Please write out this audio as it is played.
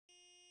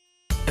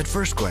At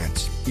first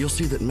glance, you'll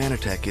see that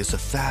Mannatech is a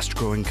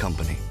fast-growing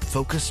company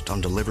focused on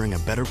delivering a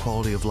better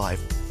quality of life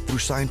through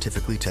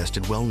scientifically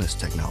tested wellness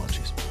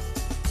technologies.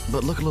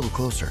 But look a little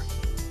closer.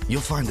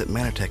 You'll find that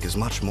Mannatech is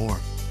much more.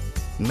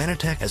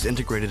 Mannatech has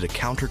integrated a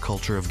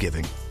counterculture of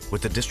giving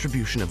with the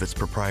distribution of its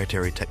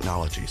proprietary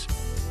technologies.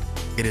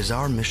 It is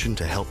our mission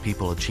to help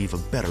people achieve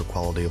a better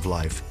quality of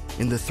life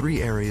in the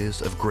three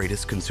areas of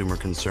greatest consumer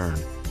concern: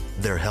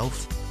 their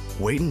health,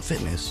 weight and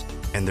fitness,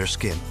 and their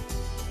skin.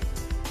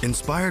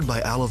 Inspired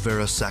by aloe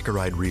vera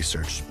saccharide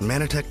research,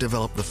 Mannatech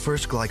developed the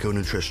first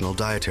glyconutritional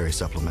dietary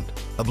supplement,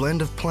 a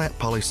blend of plant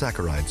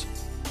polysaccharides,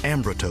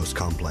 Ambratose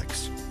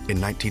Complex, in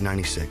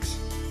 1996.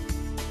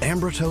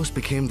 Ambratose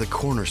became the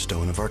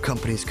cornerstone of our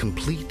company's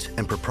complete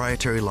and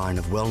proprietary line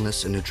of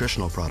wellness and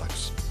nutritional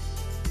products.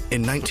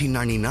 In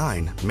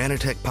 1999,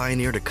 Mannatech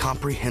pioneered a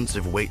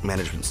comprehensive weight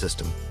management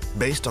system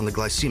based on the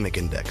glycemic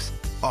index,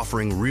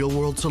 offering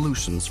real-world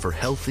solutions for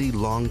healthy,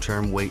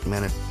 long-term weight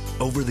management.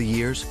 Over the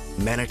years,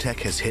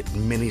 Mannatech has hit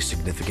many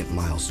significant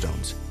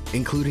milestones,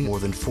 including more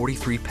than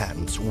 43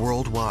 patents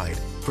worldwide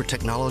for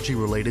technology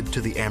related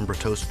to the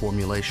Ambratose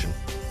formulation.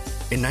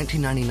 In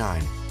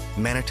 1999,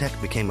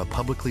 Mannatech became a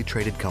publicly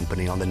traded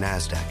company on the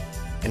NASDAQ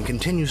and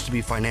continues to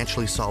be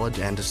financially solid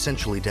and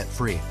essentially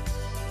debt-free.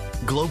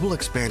 Global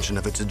expansion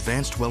of its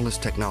advanced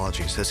wellness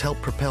technologies has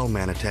helped propel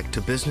Mannatech to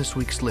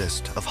Businessweek's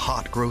list of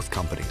hot growth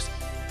companies,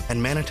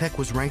 and Mannatech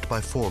was ranked by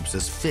Forbes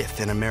as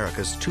 5th in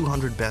America's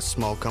 200 best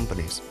small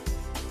companies.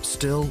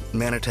 Still,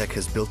 Mannatech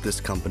has built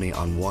this company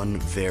on one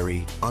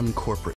very uncorporate